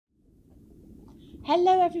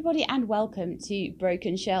Hello everybody and welcome to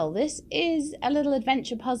Broken Shell. This is a little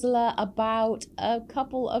adventure puzzler about a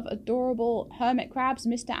couple of adorable hermit crabs,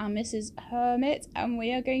 Mr. and Mrs. Hermit, and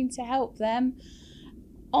we are going to help them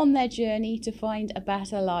on their journey to find a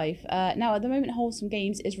better life. Now at the moment Wholesome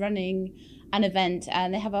Games is running an event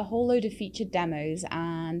and they have a whole load of featured demos,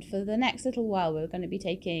 and for the next little while we're going to be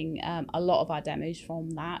taking a lot of our demos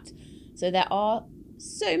from that. So there are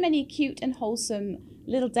so many cute and wholesome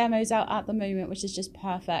little demos out at the moment, which is just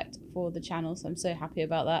perfect for the channel, so I'm so happy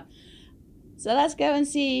about that. So let's go and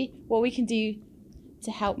see what we can do to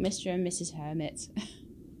help Mr. and Mrs. Hermit.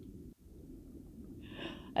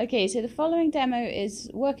 Okay, so the following demo is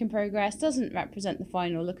work in progress, doesn't represent the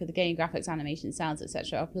final look of the game. Graphics, animation, sounds,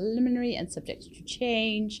 etc. are preliminary and subject to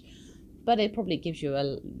change, but it probably gives you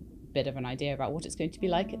a bit of an idea about what it's going to be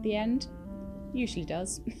like at the end. Usually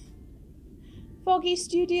does. Foggy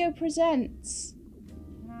Studio presents.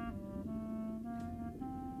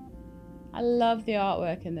 I love the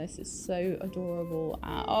artwork in this, it's so adorable.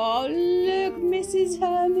 Oh look, Mrs.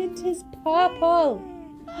 Hermit is purple!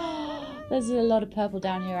 There's a lot of purple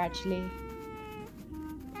down here actually.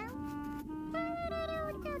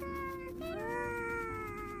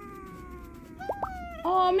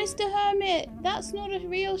 Oh, Mr. Hermit, that's not a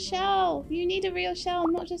real shell. You need a real shell,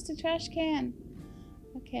 not just a trash can.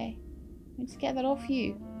 Okay, let's get that off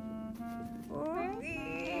you.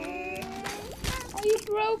 Oh, you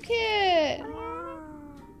broke it! Oh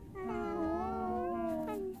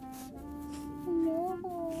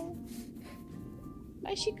no.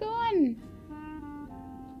 Where's she gone?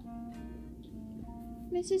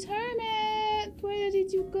 Mrs. Hermit, where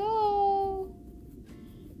did you go?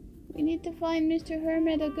 We need to find Mr.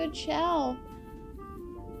 Hermit a good shell.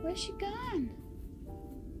 Where's she gone?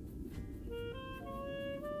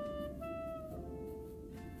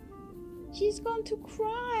 She's gone to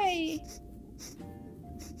cry.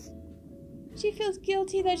 She feels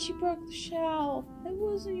guilty that she broke the shell. It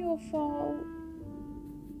wasn't your fault.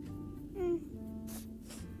 It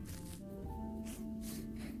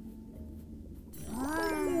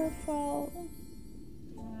wasn't your fault.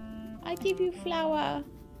 I give you flour.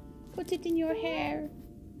 Put it in your hair.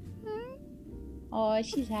 Oh,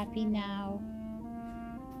 she's happy now.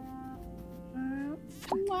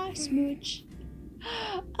 Mwah, smooch.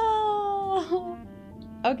 Oh.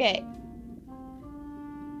 Okay.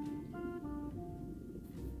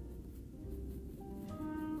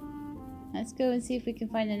 Let's go and see if we can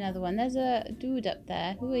find another one. There's a dude up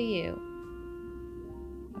there. Who are you?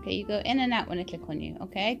 Okay, you go in and out when I click on you.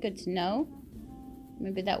 Okay, good to know.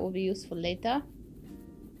 Maybe that will be useful later.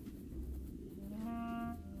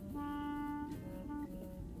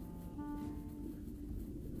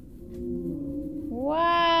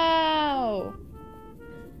 Wow!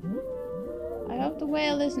 I hope the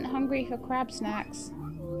whale isn't hungry for crab snacks.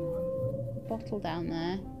 Bottle down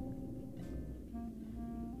there.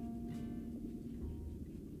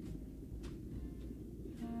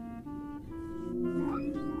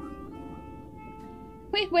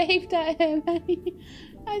 We waved at him.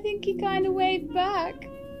 I think he kind of waved back.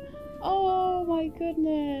 Oh my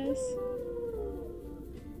goodness.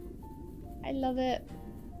 I love it.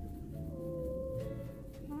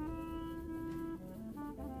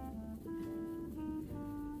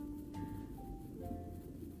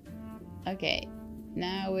 Okay,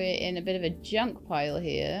 now we're in a bit of a junk pile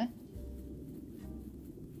here.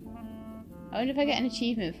 I wonder if I get an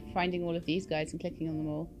achievement for finding all of these guys and clicking on them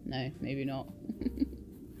all. No, maybe not.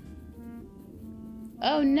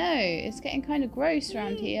 Oh no, it's getting kind of gross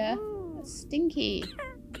around here. It's stinky.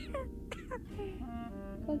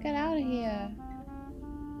 Gotta get out of here.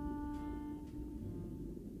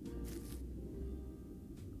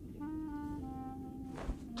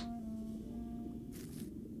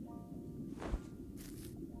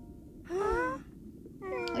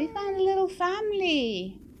 We found a little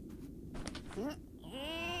family.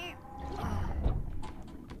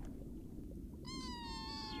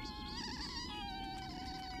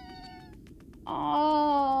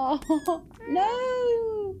 Oh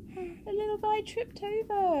no! The little guy tripped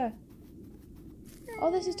over.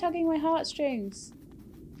 Oh, this is tugging my heartstrings.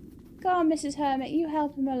 Go on, Mrs. Hermit, you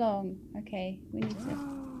help him along. Okay, we need to.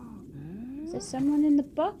 Is there someone in the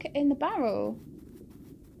bucket, in the barrel?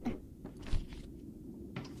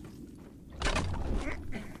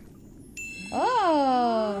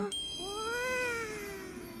 Oh!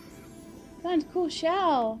 Found a cool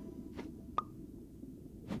shell.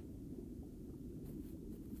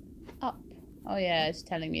 Up. Oh yeah, it's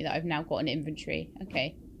telling me that I've now got an inventory.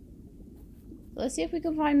 Okay. Let's see if we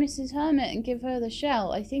can find Mrs. Hermit and give her the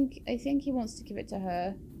shell. I think he wants to give it to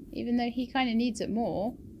her, even though he kind of needs it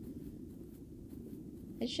more.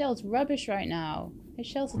 His shell's rubbish right now. His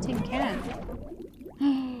shell's a tin can.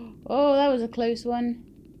 Oh, that was a close one.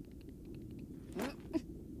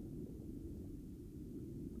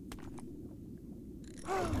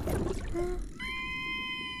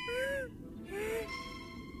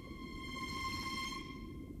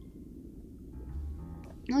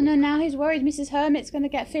 Oh no, now he's worried Mrs. Hermit's gonna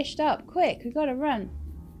get fished up. Quick, we gotta run.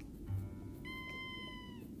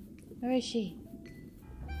 Where is she?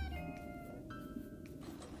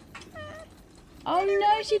 Oh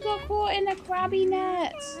no, she got caught in a crabby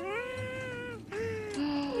net.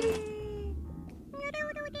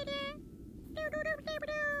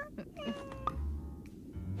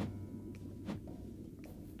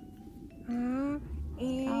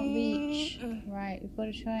 Can't reach. Right, we've got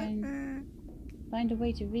to try and find a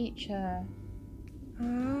way to reach her.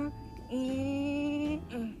 Can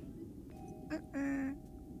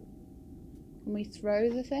we throw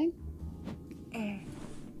the thing?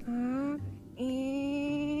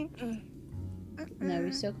 No,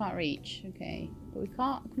 we still can't reach. Okay. But we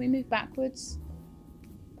can't. Can we move backwards?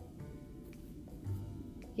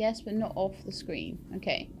 Yes, but not off the screen.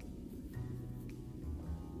 Okay.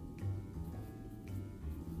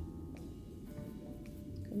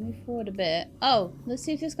 Can move forward a bit. Oh, let's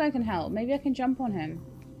see if this guy can help. Maybe I can jump on him.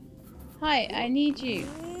 Hi, I need you.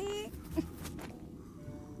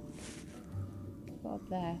 Go up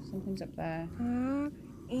there. Something's up there.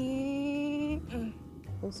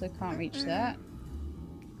 Also can't reach that.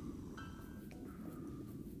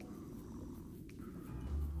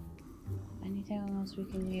 Anything else we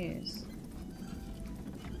can use?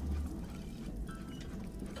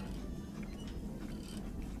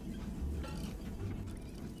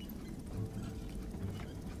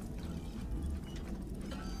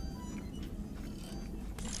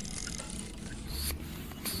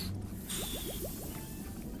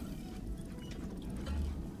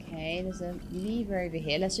 Okay, there's a lever over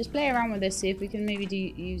here. Let's just play around with this, see if we can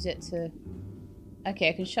maybe use it to... Okay,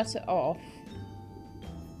 I can shut it off.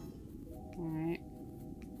 Alright.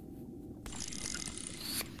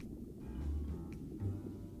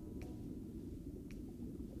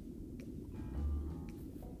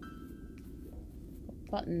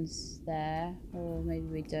 Buttons there, or maybe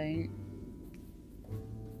we don't.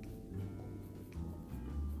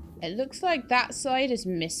 It looks like that side is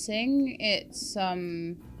missing its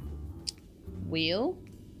wheel.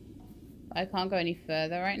 I can't go any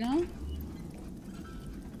further right now.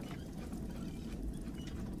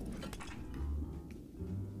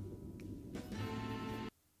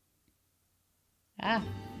 Ah. I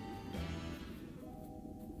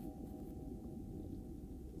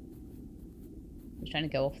was trying to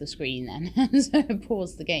go off the screen then, so I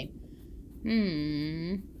paused the game.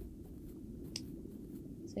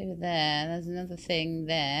 It's over there. There's another thing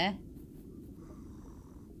there.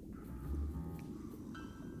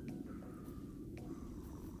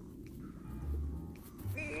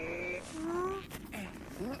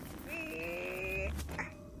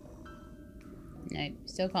 No,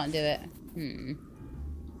 still can't do it.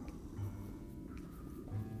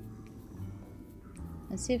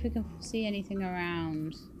 Let's see if we can see anything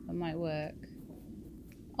around that might work.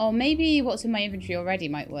 Oh, maybe what's in my inventory already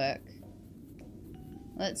might work.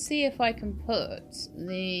 Let's see if I can put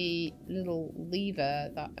the little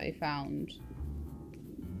lever that I found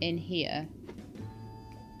in here.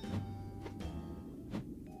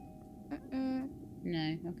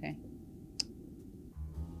 No, okay.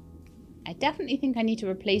 I definitely think I need to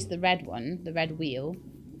replace the red one, the red wheel.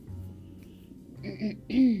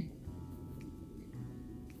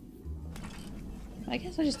 I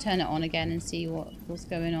guess I'll just turn it on again and see what's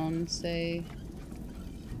going on, so...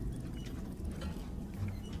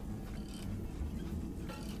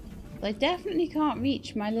 I definitely can't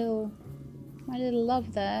reach my little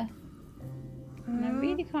love there. And I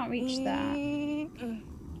really can't reach that.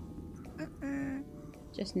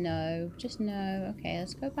 Just no. Just no. Okay,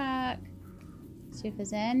 let's go back. See if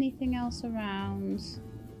there's anything else around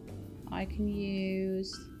I can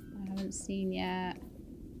use. I haven't seen yet.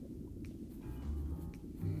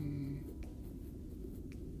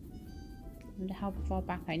 I wonder how far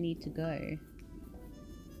back I need to go.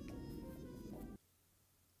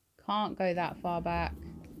 Can't go that far back.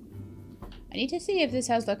 I need to see if this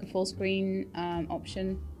has like a full screen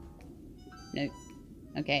option. No.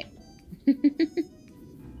 Okay.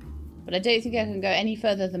 But I don't think I can go any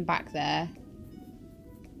further than back there.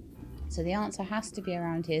 So the answer has to be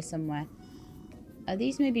around here somewhere. Are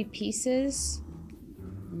these maybe pieces?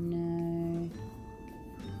 No.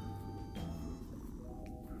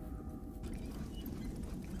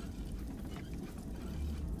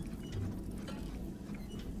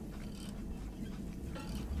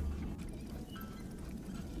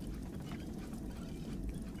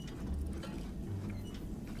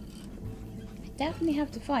 definitely have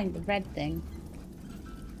to find the red thing.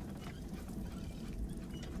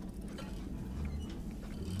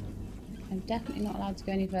 I'm definitely not allowed to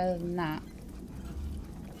go any further than that.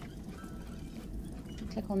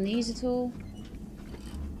 Click on these at all?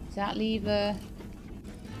 Is that lever?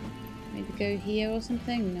 Maybe go here or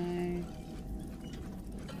something? No.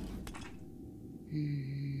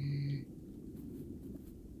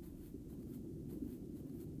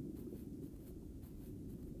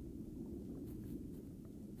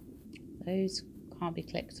 Those can't be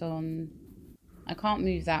clicked on. I can't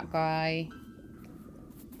move that guy.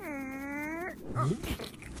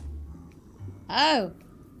 Oh!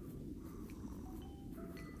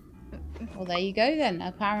 Well, there you go then.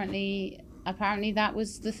 Apparently that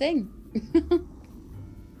was the thing.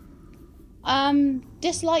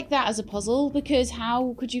 Dislike that as a puzzle, because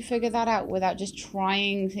how could you figure that out without just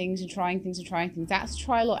trying things and trying things and trying things? That's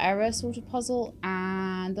trial or error sort of puzzle,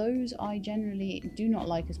 and those I generally do not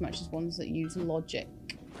like as much as ones that use logic,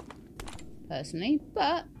 personally,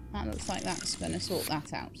 but that looks like that's going to sort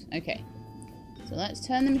that out. Okay, so let's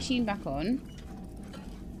turn the machine back on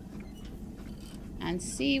and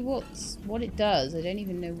see what it does. I don't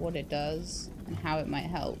even know what it does and how it might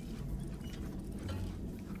help.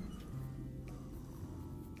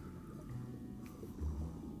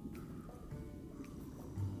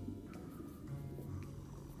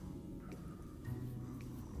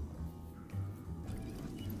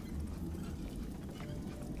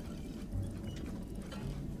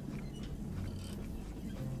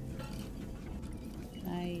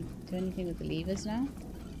 Do anything with the levers now?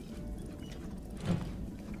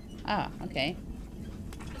 Ah, okay.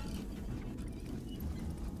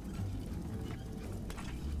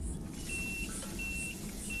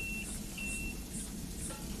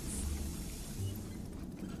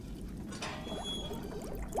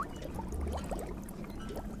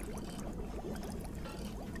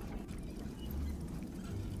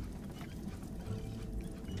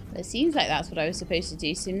 It seems like that's what I was supposed to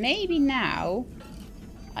do, so maybe now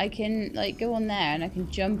I can, like, go on there and I can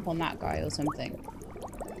jump on that guy or something.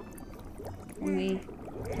 Can we?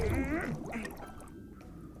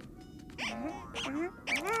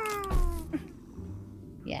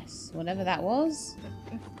 Yes, whatever that was.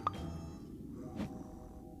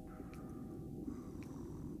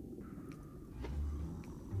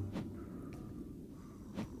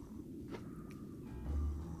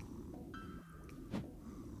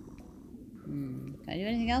 Can I do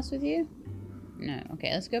anything else with you? No.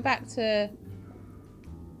 Okay, let's go back to...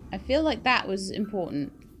 I feel like that was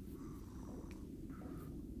important.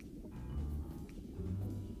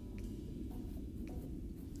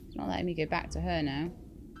 It's not letting me go back to her now.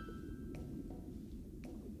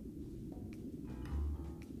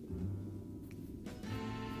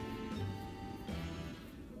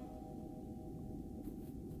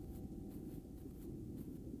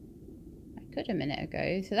 I could a minute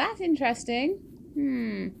ago, so that's interesting.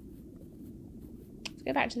 Let's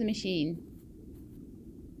go back to the machine.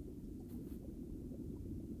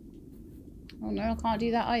 Oh no, I can't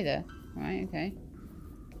do that either. Right, okay.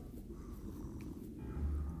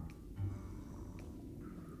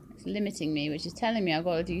 It's limiting me, which is telling me I've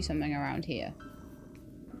got to do something around here.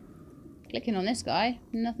 Clicking on this guy,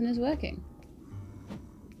 nothing is working.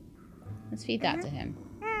 Let's feed that to him.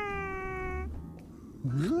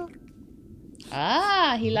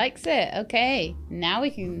 Ah, he likes it. Okay, now we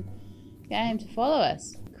can get him to follow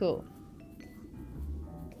us. Cool.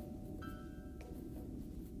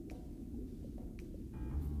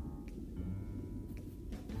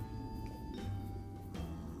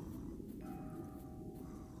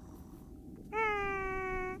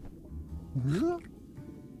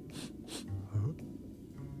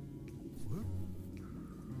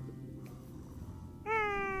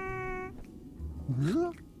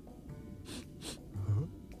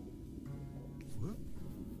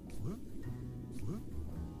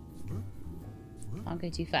 Can't go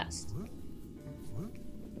too fast.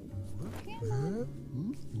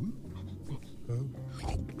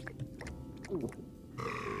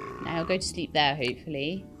 Now he'll go to sleep there,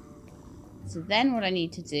 hopefully. So then what I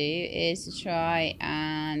need to do is to try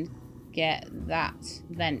and get that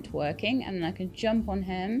vent working, and then I can jump on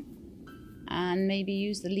him and maybe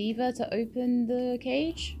use the lever to open the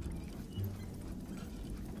cage.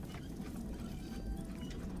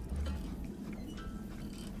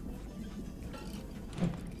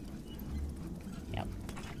 Yep.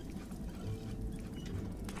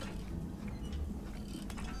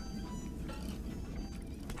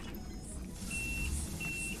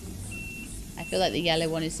 I feel like the yellow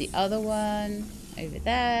one is the other one. Over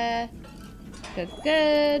there. Good,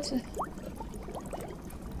 good.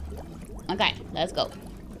 Okay. Let's go.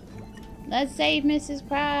 Let's save Mrs.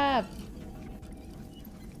 Crab.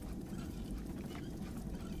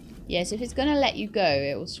 Yes, if it's going to let you go,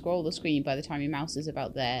 it will scroll the screen by the time your mouse is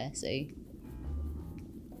about there, see?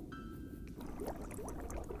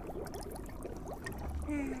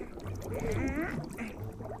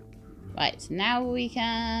 Right, now we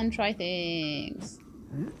can try things.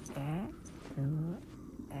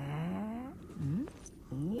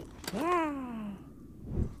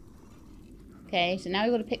 Okay, so now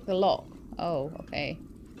we've got to pick the lock. Oh, okay.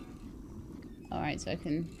 Alright, so I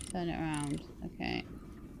can turn it around. Okay.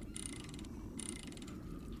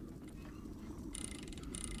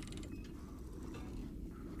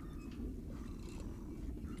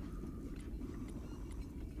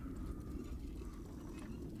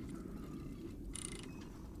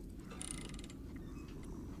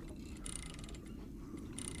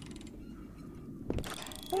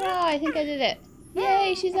 Hurrah, I think I did it.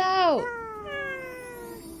 Yay, she's out.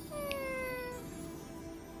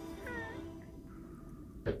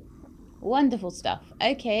 Wonderful stuff.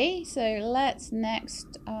 Okay, so let's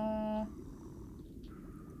next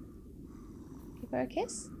give her a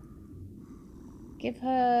kiss. Give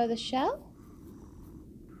her the shell.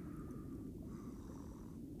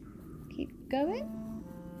 Keep going.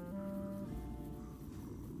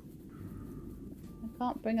 I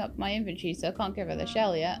can't bring up my inventory, so I can't give her the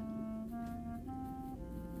shell yet.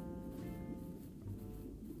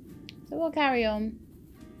 So we'll carry on.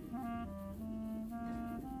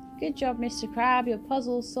 Good job, Mr. Crab. Your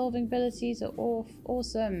puzzle solving abilities are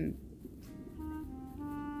awesome.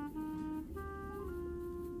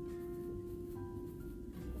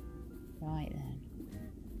 Right then.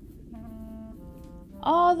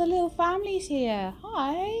 Oh, the little family's here.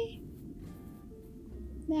 Hi.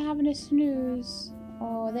 They're having a snooze.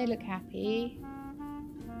 Oh, they look happy.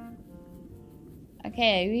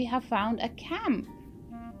 Okay, we have found a camp.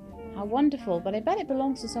 How wonderful, but I bet it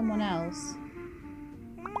belongs to someone else.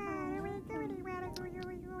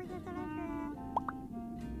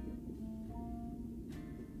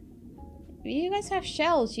 You guys have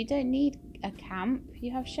shells. You don't need a camp.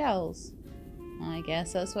 You have shells. I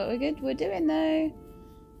guess that's what we're doing though.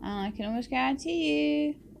 And I can almost guarantee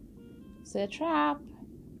you it's a trap.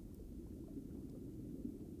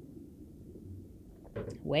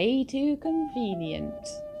 Way too convenient.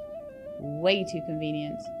 Way too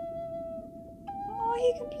convenient. Oh,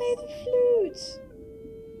 he can play the flute.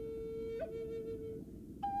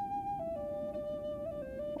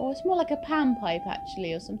 Or it's more like a pan pipe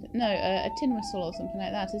actually, or something. No, a tin whistle or something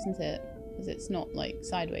like that, isn't it? Because it's not like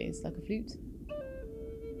sideways like a flute.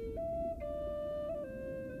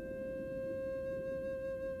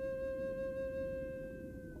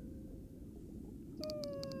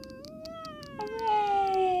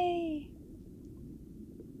 Hooray!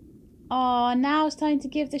 Oh, now it's time to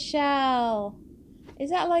give the shell. Is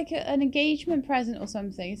that like an engagement present or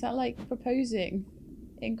something? Is that like proposing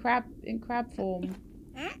in crab form?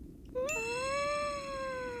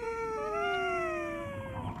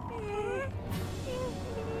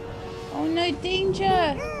 Oh no,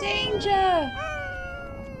 danger! Danger!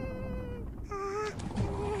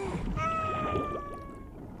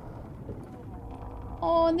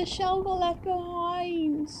 Oh, and the shell got left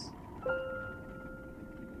behind.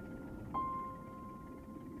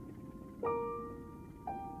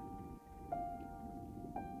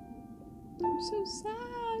 I'm so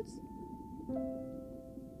sad.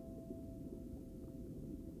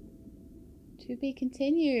 To be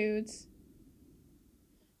continued.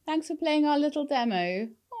 Thanks for playing our little demo.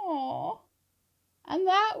 Aww. And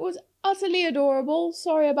that was utterly adorable.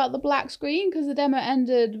 Sorry about the black screen because the demo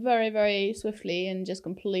ended very, very swiftly and just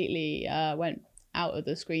completely went out of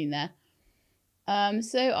the screen there.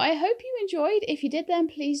 So I hope you enjoyed. If you did, then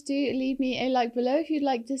please do leave me a like below. If you'd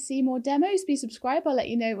like to see more demos, please subscribe. I'll let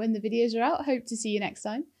you know when the videos are out. Hope to see you next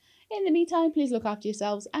time. In the meantime, please look after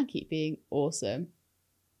yourselves and keep being awesome.